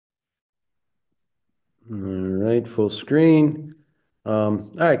All right, full screen. All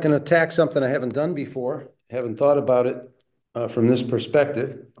right, going to attack something I haven't done before. Haven't thought about it from this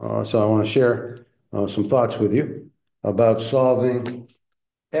perspective. So I want to share some thoughts with you about solving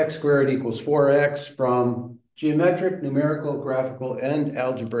x squared equals 4x from geometric, numerical, graphical, and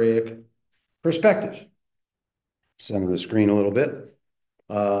algebraic perspectives. Center the screen a little bit.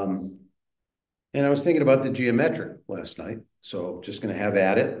 And I was thinking about the geometric last night. So just going to have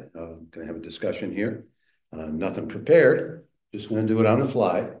at it. Going to have a discussion here. Nothing prepared, just going to do it on the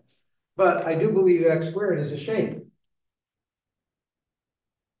fly. But I do believe x squared is a shape.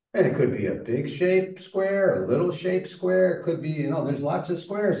 And it could be a big shape square, a little shape square. It could be, there's lots of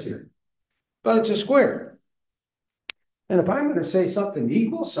squares here. But it's a square. And if I'm going to say something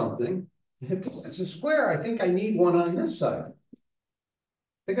equals something, if it's a square, I think I need one on this side.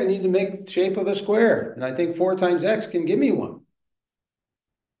 I think I need to make the shape of a square. And I think 4 times x can give me one.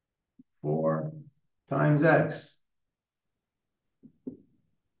 4 times x.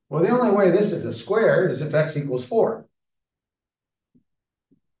 Well, the only way this is a square is if x equals 4.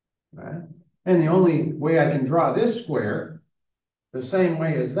 Right? And the only way I can draw this square the same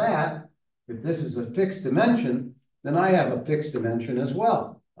way as that, if this is a fixed dimension, then I have a fixed dimension as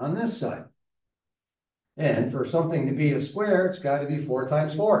well on this side. And for something to be a square, it's got to be 4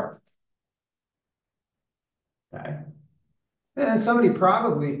 times 4. Okay? And somebody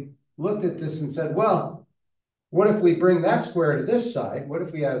probably looked at this and said, well, what if we bring that square to this side? What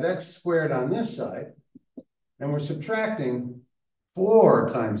if we have x squared on this side? And we're subtracting 4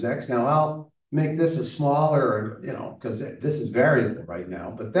 times x. Now, I'll make this a smaller, because this is variable right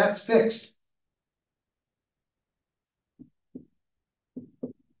now, but that's fixed.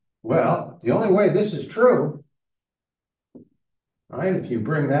 Well, the only way this is true, right? If you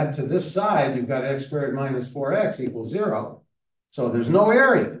bring that to this side, you've got x squared minus 4x equals 0. So there's no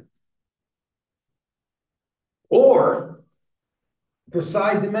area. Or the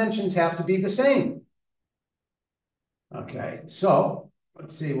side dimensions have to be the same. Okay, so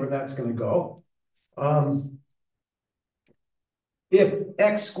let's see where that's going to go. If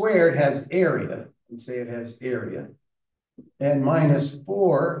x squared has area, let's say it has area, and minus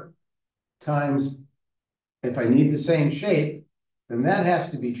 4 times, if I need the same shape, then that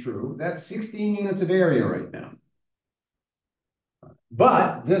has to be true. That's 16 units of area right now.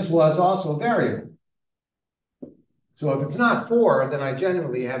 But this was also variable. So if it's not 4, then I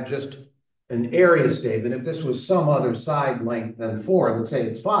generally have just an area statement. If this was some other side length than 4, let's say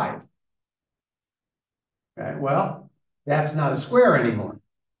it's 5. Okay, well, that's not a square anymore.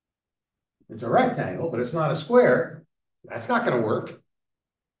 It's a rectangle, but it's not a square. That's not going to work.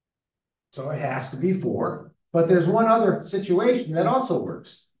 So it has to be 4. But there's one other situation that also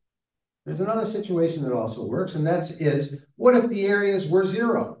works. There's another situation that also works, and that is, what if the areas were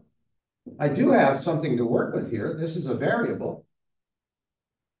 0? I do have something to work with here. This is a variable.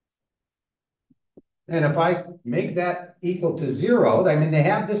 And if I make that equal to 0, I mean, they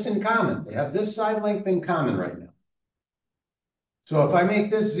have this in common. They have this side length in common right now. So if I make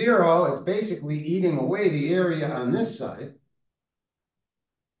this 0, it's basically eating away the area on this side,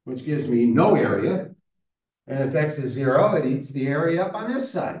 which gives me no area. And if x is 0, it eats the area up on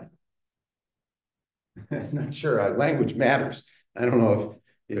this side. I'm not sure. Language matters. I don't know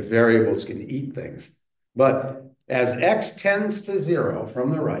if variables can eat things. But as x tends to 0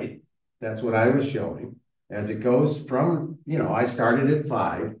 from the right, that's what I was showing. As it goes from, I started at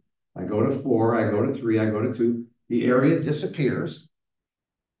 5. I go to 4. I go to 3. I go to 2. The area disappears.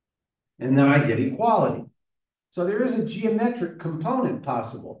 And then I get equality. So there is a geometric component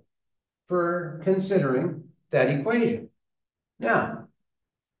possible for considering that equation. Now,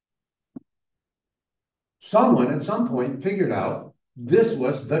 someone at some point figured out this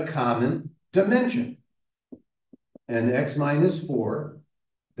was the common dimension. And x minus 4,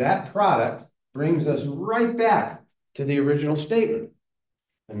 that product brings us right back to the original statement.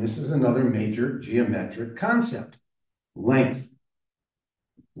 And this is another major geometric concept. Length,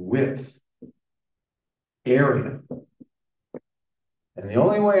 width, area. And the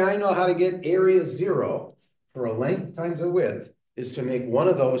only way I know how to get area 0 for a length times a width is to make one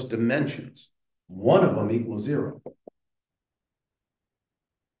of those dimensions. One of them equals 0.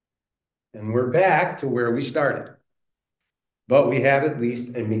 And we're back to where we started. But we have at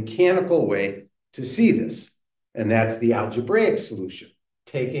least a mechanical way to see this. And that's the algebraic solution,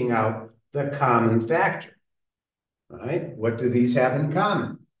 taking out the common factor. Right? What do these have in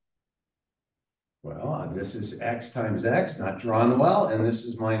common? Well, this is x times x, not drawn well, and this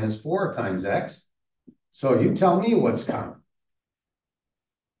is minus 4 times x. So you tell me what's common.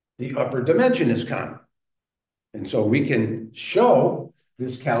 The upper dimension is common. And so we can show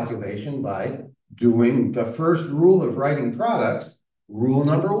this calculation by doing the first rule of writing products, rule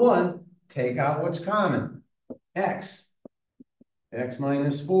number one, take out what's common, x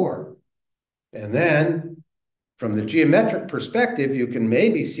minus 4. And then from the geometric perspective, you can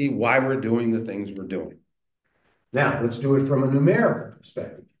maybe see why we're doing the things we're doing. Now, let's do it from a numerical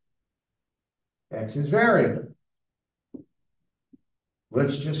perspective. X is variable.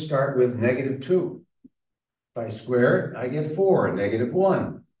 Let's just start with -2. If I square it, I get 4,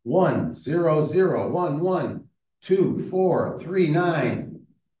 -1, 1, 0, 0, 1, 1, 2, 4, 3, 9,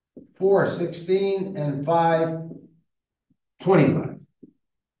 4, 16, and 5, 25.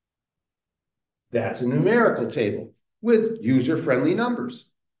 That's a numerical table with user-friendly numbers.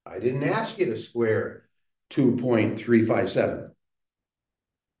 I didn't ask you to square 2.357.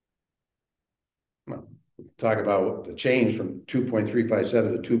 Well, talk about the change from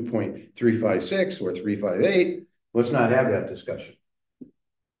 2.357 to 2.356 or 358. Let's not have that discussion.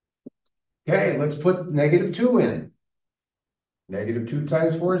 Okay, let's put -2 in. -2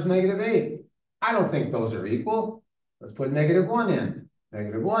 times 4 is -8. I don't think those are equal. Let's put -1 in.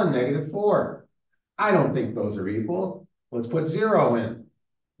 -1, -4. I don't think those are equal. Let's put 0 in.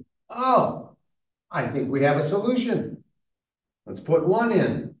 Oh, I think we have a solution. Let's put 1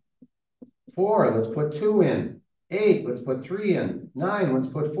 in. 4, let's put 2 in. 8, let's put 3 in. 9, let's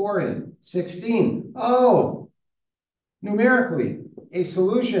put 4 in. 16. Oh, numerically, a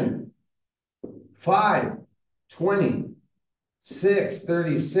solution. 5, 20, 6,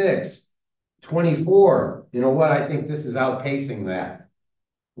 36, 24. You know what? I think this is outpacing that.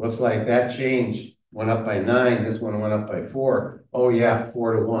 Looks like that change went up by 9. This one went up by 4. Oh yeah,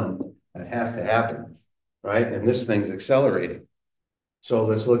 4 to 1. That has to happen, right? And this thing's accelerating. So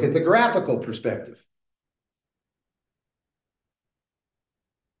let's look at the graphical perspective.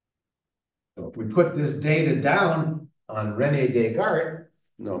 So if we put this data down on René Descartes,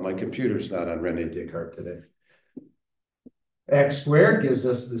 no, my computer's not on René Descartes today. X squared gives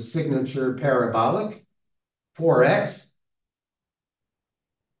us the signature parabolic, 4x,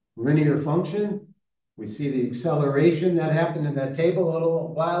 linear function. We see the acceleration that happened in that table a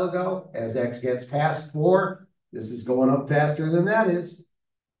little while ago. As x gets past 4, this is going up faster than that is.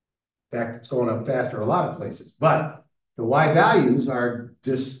 In fact, it's going up faster a lot of places. But the y values are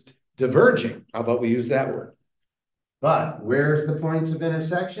just diverging. How about we use that word? But where's the points of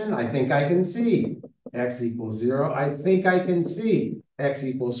intersection? I think I can see x equals 0. I think I can see x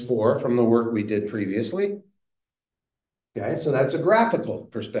equals 4 from the work we did previously. Okay, so that's a graphical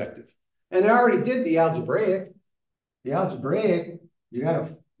perspective. And I already did the algebraic. The algebraic, you got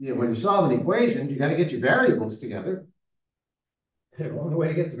to, when you solve an equation, you got to get your variables together. The only way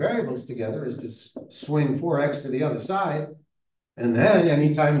to get the variables together is to swing 4x to the other side. And then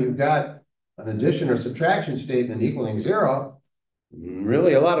anytime you've got an addition or subtraction statement equaling 0,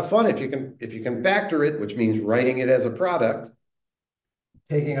 really a lot of fun if you can factor it, which means writing it as a product.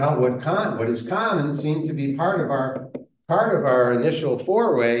 Taking out what is common seemed to be part of our initial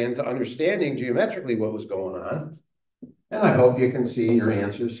foray into understanding geometrically what was going on. And I hope you can see your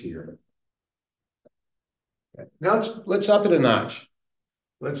answers here. Okay. Now let's up it a notch.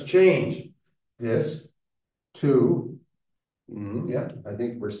 Let's change this to, yeah, I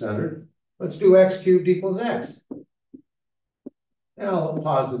think we're centered. Let's do x cubed equals x. And I'll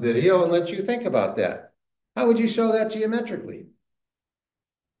pause the video and let you think about that. How would you show that geometrically?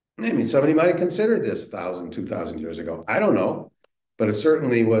 I mean, somebody might have considered this 1,000, 2,000 years ago. I don't know, but it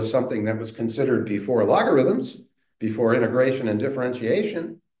certainly was something that was considered before logarithms, before integration and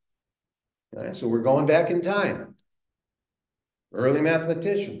differentiation. Okay, so we're going back in time. Early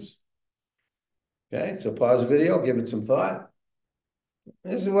mathematicians. Okay, so pause the video, give it some thought.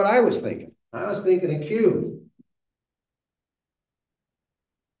 This is what I was thinking. I was thinking a cube.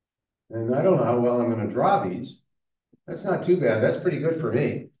 And I don't know how well I'm going to draw these. That's not too bad. That's pretty good for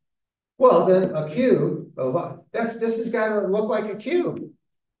me. Well, then a cube, this has got to look like a cube.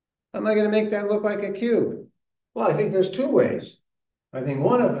 How am I going to make that look like a cube? Well, I think there's two ways. I think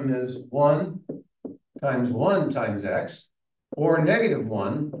one of them is 1 times 1 times x, or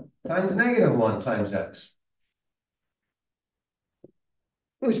 -1 times -1 times x.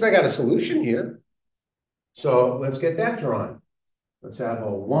 At least I got a solution here. So let's get that drawn. Let's have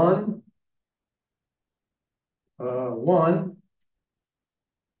a 1, 1.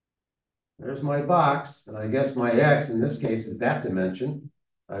 There's my box, and I guess my x in this case is that dimension.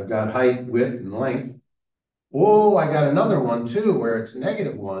 I've got height, width, and length. Oh, I got another one too, where it's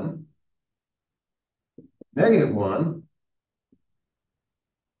 -1, -1.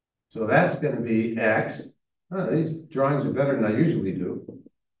 So that's going to be x. Oh, these drawings are better than I usually do.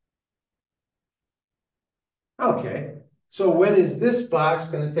 Okay, So when is this box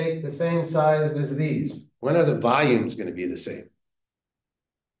going to take the same size as these? When are the volumes going to be the same?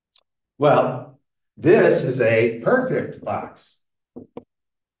 Well, this is a perfect box,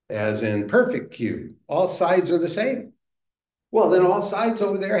 as in perfect cube. All sides are the same. Well, then all sides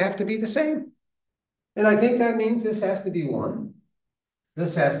over there have to be the same. And I think that means this has to be 1.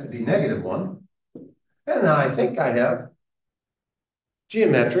 This has to be -1. And then I think I have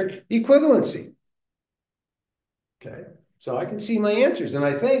geometric equivalency. Okay, so I can see my answers, and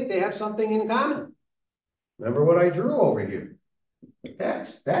I think they have something in common. Remember what I drew over here?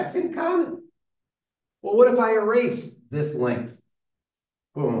 X, that's in common. Well, what if I erase this length?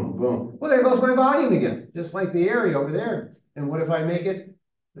 Boom, boom. Well, there goes my volume again, just like the area over there. And what if I make it,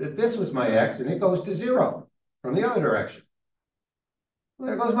 if this was my X and it goes to 0 from the other direction? Well,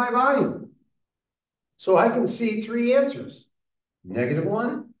 there goes my volume. So I can see 3 answers: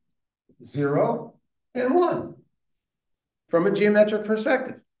 -1, 0, and 1 from a geometric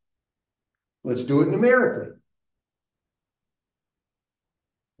perspective. Let's do it numerically.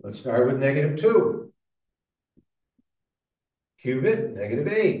 Let's start with -2. Cube it,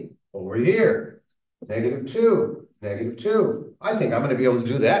 -8. Over here, -2, -2. I think I'm going to be able to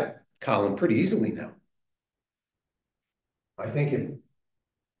do that column pretty easily now. I think if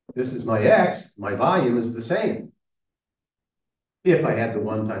this is my X, my volume is the same. If I had the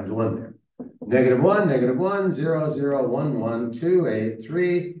 1 times 1 there. -1, -1, 0, 0, 1, 1, 2, 8,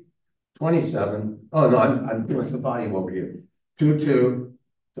 3, 27. Oh, no, I'm doing the volume over here. 2, 2.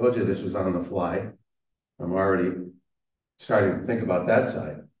 Told you this was on the fly. I'm already starting to think about that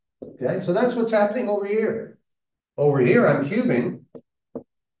side. Okay, so that's what's happening over here. Over here, I'm cubing,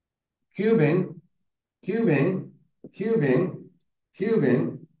 cubing, cubing, cubing,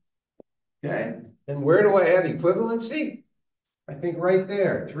 cubing. Okay, and where do I have equivalency? I think right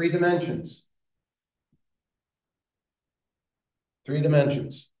there, 3 dimensions. 3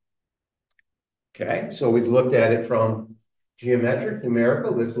 dimensions. Okay, so we've looked at it from geometric,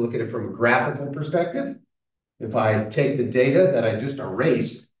 numerical. Let's look at it from a graphical perspective. If I take the data that I just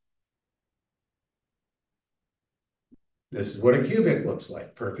erased, this is what a cubic looks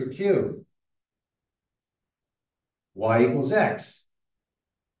like, perfect cube. Y equals X.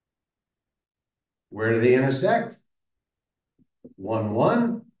 Where do they intersect? 1,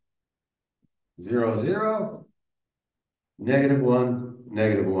 1, 0, 0, -1,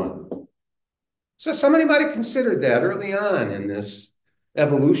 -1. So somebody might have considered that early on in this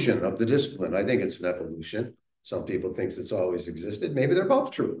evolution of the discipline. I think it's an evolution. Some people think it's always existed. Maybe they're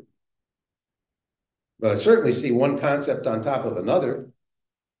both true. But I certainly see one concept on top of another.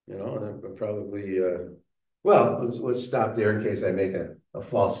 You know, and probably, well, let's stop there in case I make a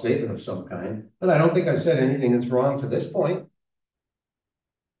false statement of some kind. But I don't think I've said anything that's wrong to this point.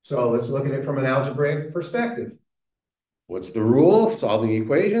 So let's look at it from an algebraic perspective. What's the rule of solving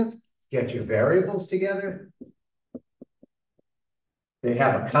equations? Get your variables together. They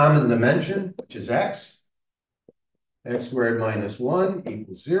have a common dimension, which is x. X squared minus 1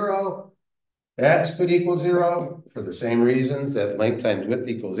 equals 0. X could equal 0 for the same reasons that length times width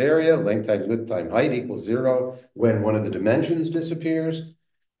equals area, length times width times height equals 0 when one of the dimensions disappears.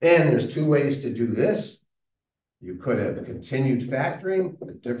 And there's 2 ways to do this. You could have continued factoring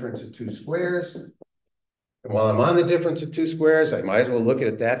the difference of 2 squares. And while I'm on the difference of 2 squares, I might as well look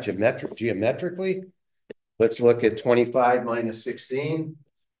at that geometrically. Let's look at 25 minus 16.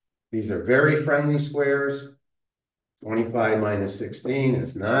 These are very friendly squares. 25 minus 16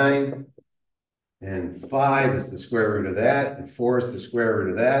 is 9. And 5 is the square root of that. And 4 is the square root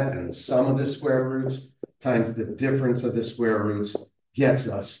of that. And the sum of the square roots times the difference of the square roots gets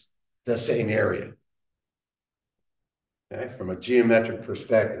us the same area. Okay, from a geometric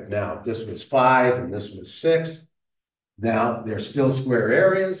perspective. Now, if this was 5 and this was 6, now they're still square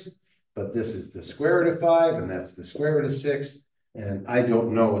areas, but this is the square root of 5, and that's the square root of 6. And I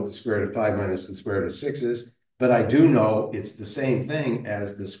don't know what the square root of 5 minus the square root of 6 is, but I do know it's the same thing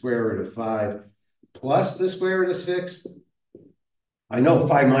as the square root of 5 plus the square root of 6. I know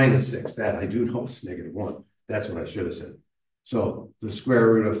 5 minus 6, that I do know it's -1. That's what I should have said. So the square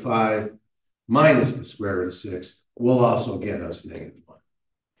root of 5 minus the square root of 6 will also get us -1.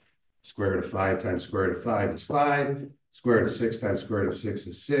 Square root of 5 times square root of 5 is 5. Square root of 6 times square root of 6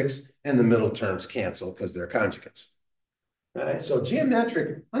 is 6. And the middle terms cancel because they're conjugates. All right, so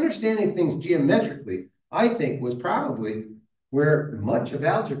understanding things geometrically, I think, was probably where much of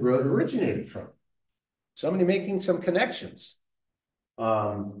algebra originated from. Somebody making some connections.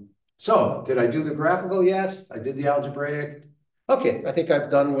 So did I do the graphical? Yes. I did the algebraic. Okay, I think I've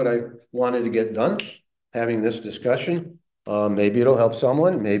done what I wanted to get done, having this discussion. Maybe it'll help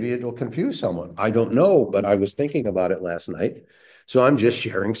someone, maybe it'll confuse someone. I don't know, but I was thinking about it last night. So I'm just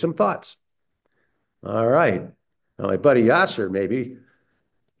sharing some thoughts. All right. Now, my buddy Yasser, maybe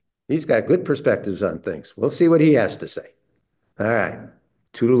he's got good perspectives on things. We'll see what he has to say. All right.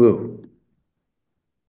 Toodaloo.